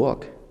theological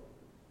book.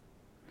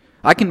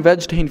 I can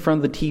vegetate in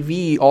front of the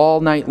TV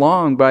all night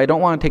long, but I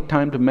don't want to take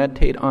time to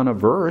meditate on a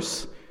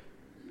verse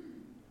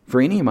for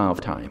any amount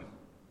of time.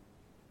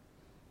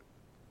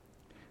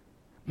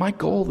 My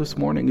goal this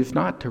morning is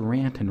not to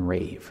rant and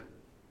rave.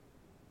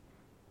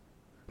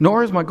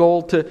 Nor is my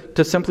goal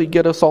to simply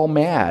get us all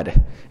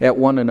mad at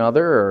one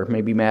another, or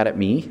maybe mad at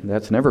me.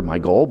 That's never my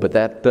goal, but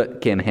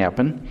that can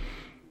happen.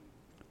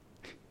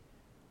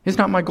 It's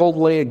not my goal to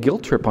lay a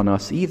guilt trip on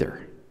us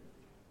either.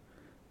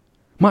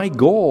 My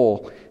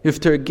goal is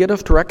to get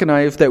us to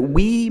recognize that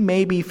we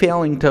may be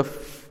failing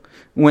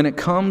when it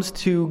comes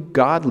to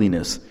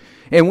godliness.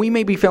 And we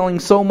may be failing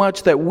so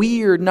much that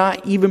we are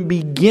not even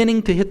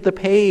beginning to hit the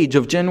page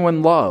of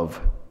genuine love.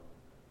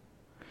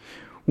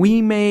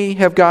 We may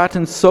have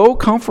gotten so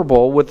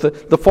comfortable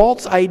with the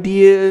false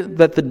idea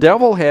that the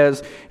devil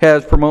has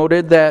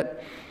promoted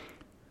that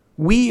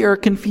we are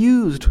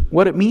confused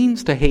what it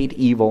means to hate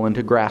evil and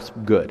to grasp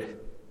good.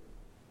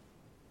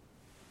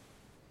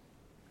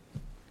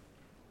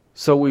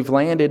 So we've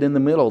landed in the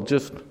middle,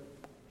 just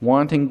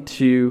wanting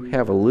to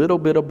have a little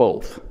bit of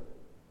both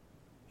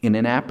in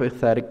an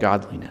apathetic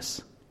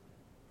godliness.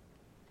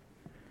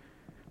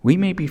 We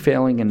may be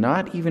failing and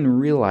not even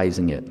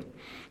realizing it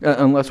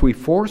unless we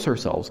force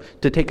ourselves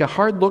to take a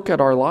hard look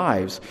at our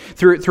lives.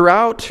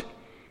 Throughout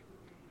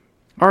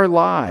our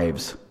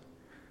lives,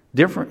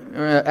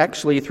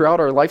 throughout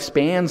our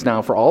lifespans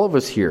now for all of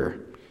us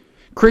here,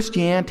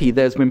 Christianity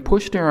that has been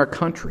pushed in our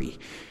country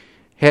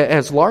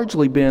has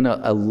largely been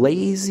a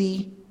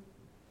lazy,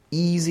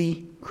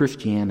 easy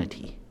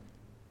Christianity.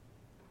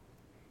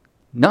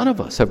 None of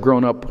us have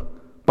grown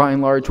up, by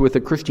and large, with a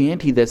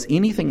Christianity that's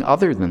anything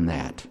other than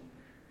that.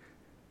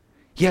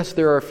 Yes,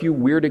 there are a few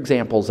weird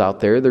examples out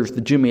there. There's the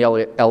Jimmy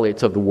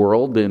Elliots of the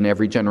world in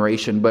every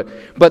generation. But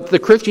the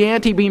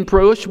Christianity being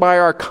pushed by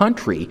our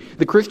country,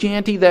 the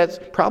Christianity that's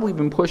probably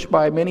been pushed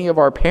by many of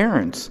our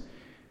parents,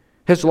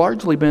 has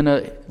largely been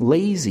a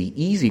lazy,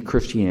 easy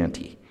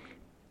Christianity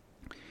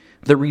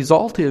The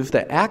result is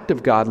that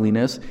active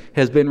godliness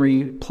has been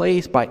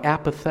replaced by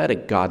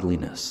apathetic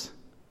godliness.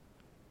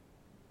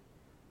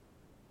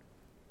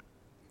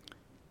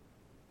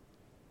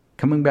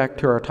 Coming back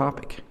to our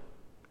topic.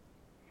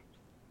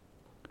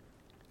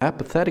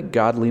 Apathetic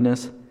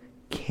godliness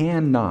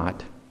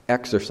cannot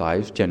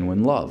exercise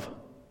genuine love.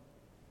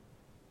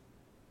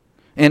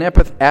 And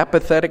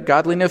apathetic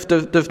godliness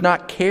does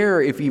not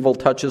care if evil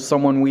touches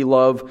someone we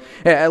love,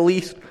 at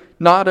least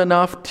not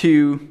enough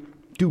to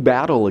do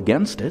battle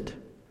against it.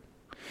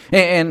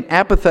 And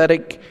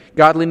apathetic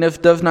godliness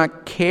does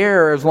not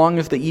care as long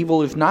as the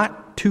evil is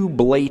not too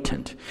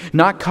blatant,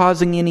 not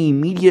causing any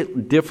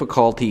immediate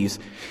difficulties.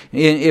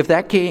 In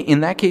that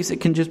case,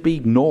 it can just be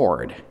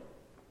ignored.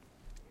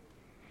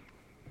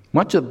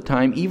 Much of the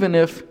time, even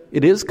if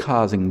it is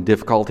causing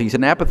difficulties,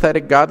 an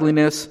apathetic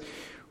godliness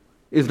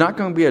is not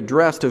going to be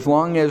addressed as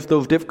long as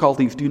those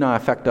difficulties do not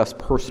affect us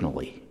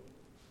personally.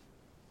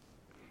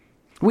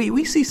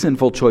 We see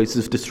sinful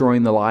choices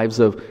destroying the lives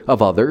of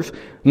others,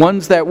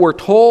 ones that we're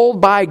told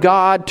by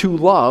God to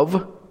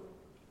love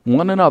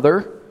one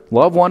another.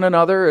 Love one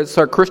another. It's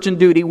our Christian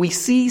duty. We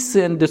see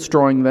sin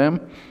destroying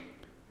them,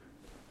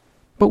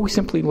 but we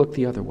simply look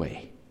the other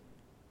way.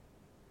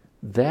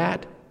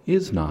 That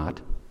is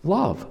not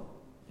love.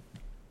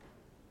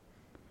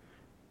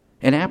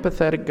 An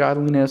apathetic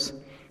godliness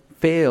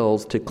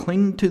fails to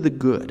cling to the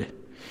good,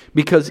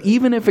 because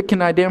even if it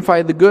can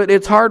identify the good,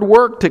 it's hard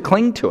work to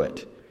cling to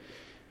it.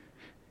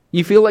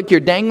 You feel like you're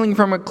dangling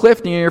from a cliff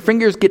and your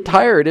fingers get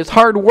tired. It's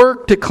hard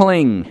work to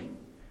cling,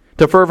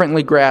 to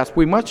fervently grasp.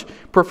 We much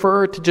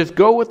prefer to just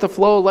go with the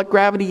flow, let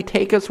gravity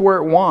take us where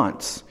it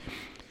wants,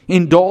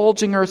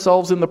 indulging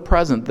ourselves in the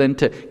present than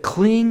to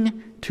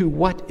cling to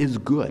what is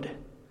good.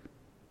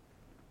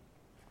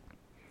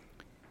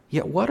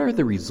 Yet what are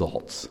the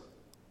results?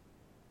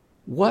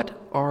 What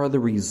are the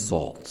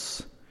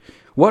results?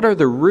 What are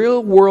the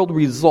real world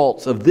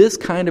results of this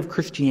kind of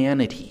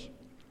Christianity?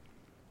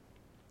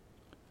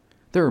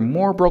 There are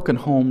more broken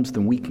homes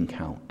than we can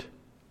count.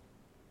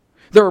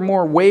 There are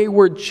more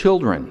wayward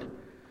children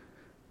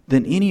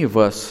than any of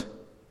us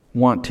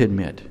want to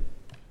admit.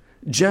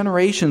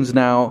 Generations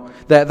now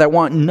that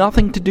want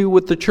nothing to do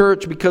with the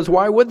church, because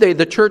why would they?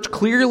 The church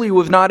clearly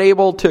was not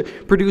able to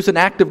produce an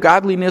act of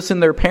godliness in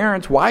their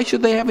parents. Why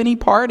should they have any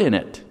part in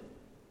it?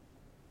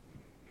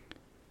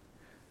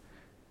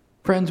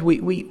 Friends,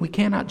 we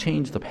cannot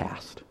change the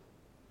past.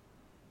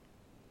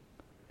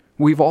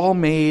 We've all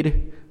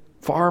made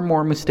far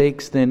more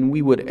mistakes than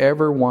we would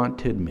ever want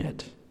to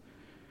admit.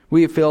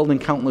 We have failed in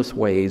countless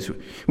ways.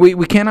 We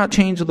cannot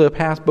change the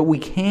past, but we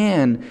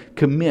can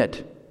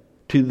commit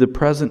to the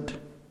present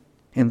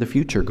and the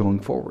future going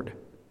forward.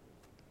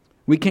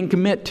 We can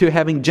commit to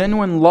having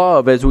genuine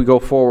love as we go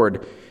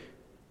forward.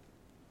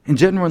 And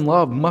genuine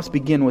love must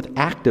begin with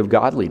active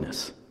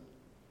godliness.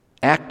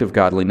 Active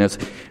godliness.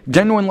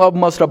 Genuine love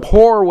must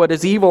abhor what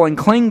is evil and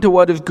cling to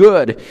what is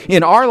good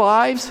in our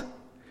lives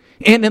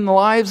and in the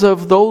lives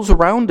of those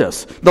around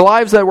us, the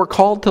lives that we're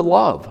called to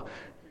love.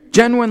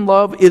 Genuine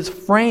love is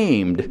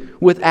framed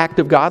with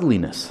active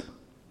godliness.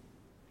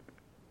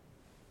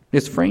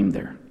 It's framed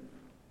there.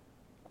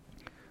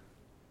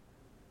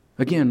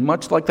 Again,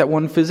 much like that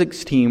one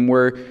physics team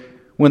where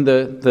when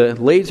the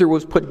laser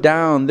was put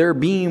down, their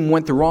beam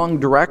went the wrong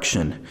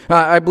direction.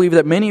 I believe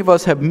that many of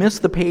us have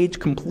missed the page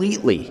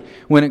completely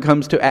when it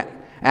comes to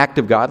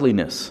active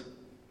godliness.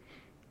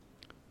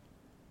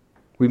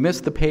 We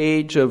miss the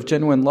page of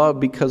genuine love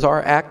because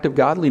our act of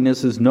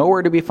godliness is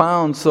nowhere to be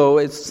found, so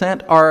it's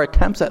sent our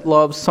attempts at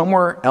love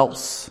somewhere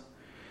else.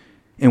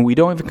 And we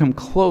don't even come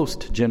close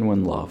to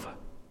genuine love.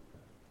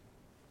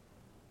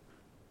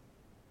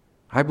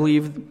 I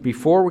believe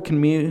before we can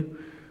move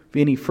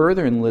any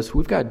further in the list,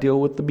 we've got to deal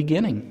with the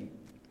beginning.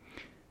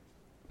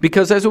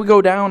 Because as we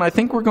go down, I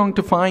think we're going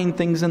to find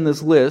things in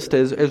this list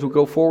as we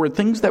go forward,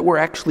 things that we're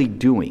actually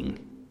doing.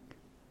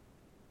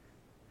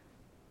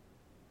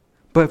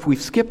 But if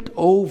we've skipped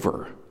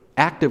over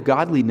active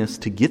godliness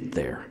to get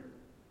there,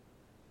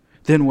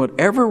 then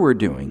whatever we're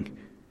doing,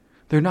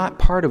 they're not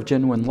part of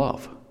genuine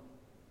love.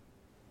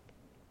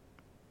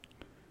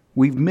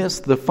 We've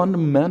missed the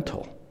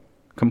fundamental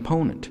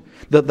component,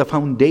 the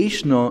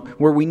foundational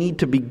where we need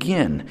to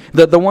begin,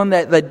 the one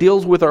that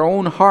deals with our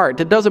own heart.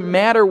 It doesn't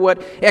matter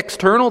what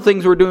external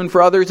things we're doing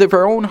for others if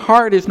our own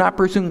heart is not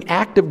pursuing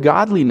active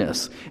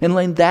godliness, and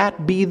letting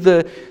that be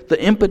the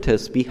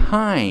impetus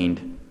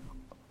behind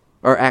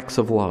our acts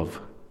of love.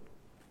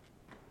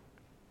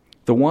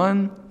 The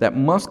one that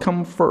must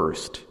come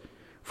first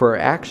for our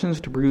actions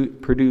to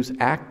produce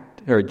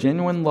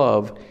genuine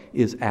love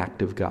is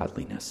active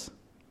godliness.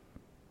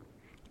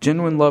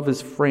 Genuine love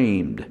is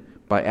framed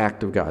by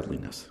active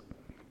godliness.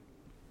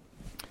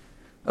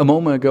 A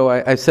moment ago,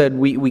 I said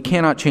we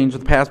cannot change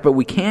the past, but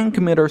we can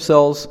commit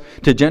ourselves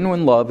to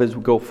genuine love as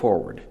we go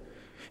forward.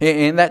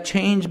 And that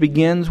change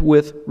begins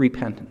with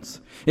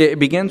repentance. It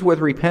begins with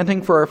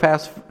repenting for our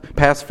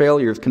past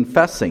failures,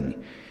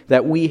 confessing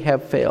that we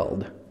have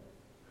failed.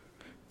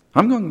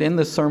 I'm going to end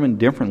this sermon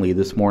differently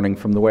this morning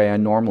from the way I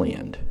normally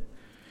end.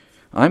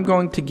 I'm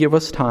going to give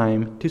us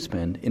time to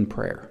spend in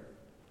prayer.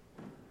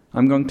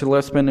 I'm going to let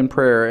us spend in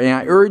prayer. And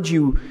I urge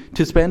you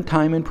to spend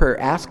time in prayer,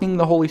 asking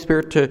the Holy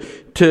Spirit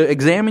to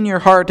examine your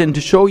heart and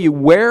to show you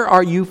where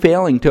are you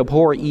failing to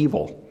abhor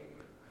evil.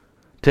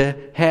 To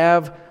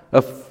have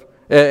a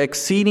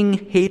exceeding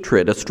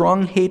hatred, a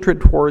strong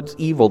hatred towards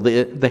evil,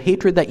 the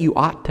hatred that you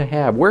ought to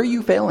have. Where are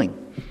you failing?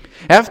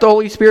 Ask the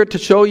Holy Spirit to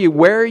show you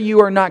where you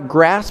are not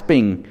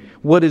grasping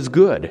what is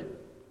good,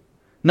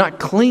 not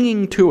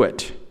clinging to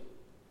it.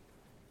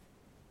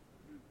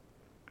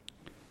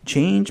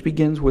 Change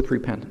begins with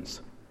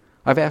repentance.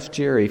 I've asked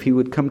Jerry if he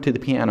would come to the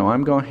piano.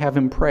 I'm going to have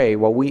him play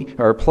while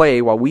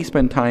we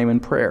spend time in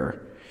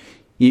prayer.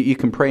 You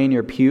can pray in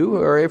your pew,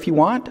 or if you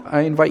want,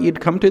 I invite you to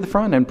come to the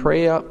front and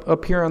pray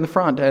up here on the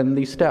front and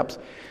these steps.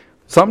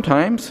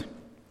 Sometimes,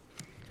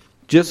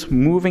 just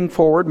moving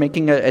forward,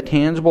 making a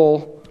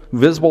tangible,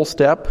 visible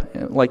step,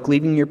 like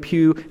leaving your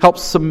pew,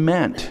 helps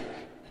cement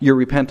your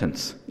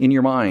repentance in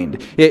your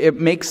mind. It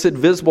makes it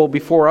visible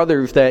before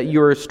others that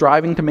you're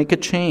striving to make a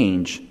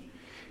change.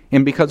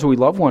 And because we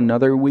love one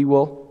another, we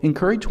will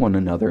encourage one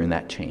another in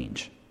that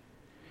change.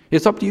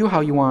 It's up to you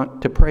how you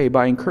want to pray, but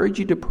I encourage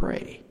you to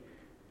pray.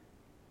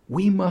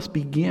 We must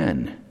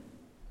begin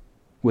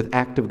with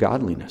active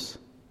godliness.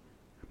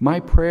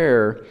 My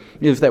prayer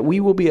is that we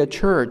will be a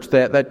church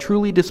that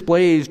truly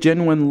displays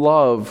genuine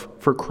love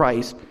for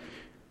Christ.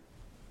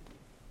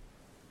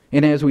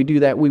 And as we do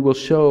that, we will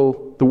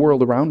show the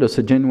world around us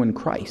a genuine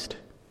Christ.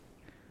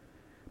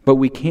 But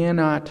we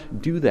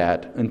cannot do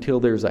that until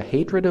there's a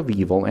hatred of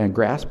evil and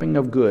grasping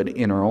of good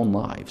in our own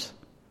lives.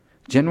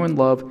 Genuine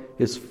love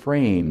is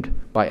framed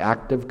by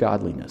active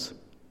godliness.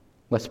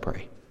 Let's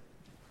pray.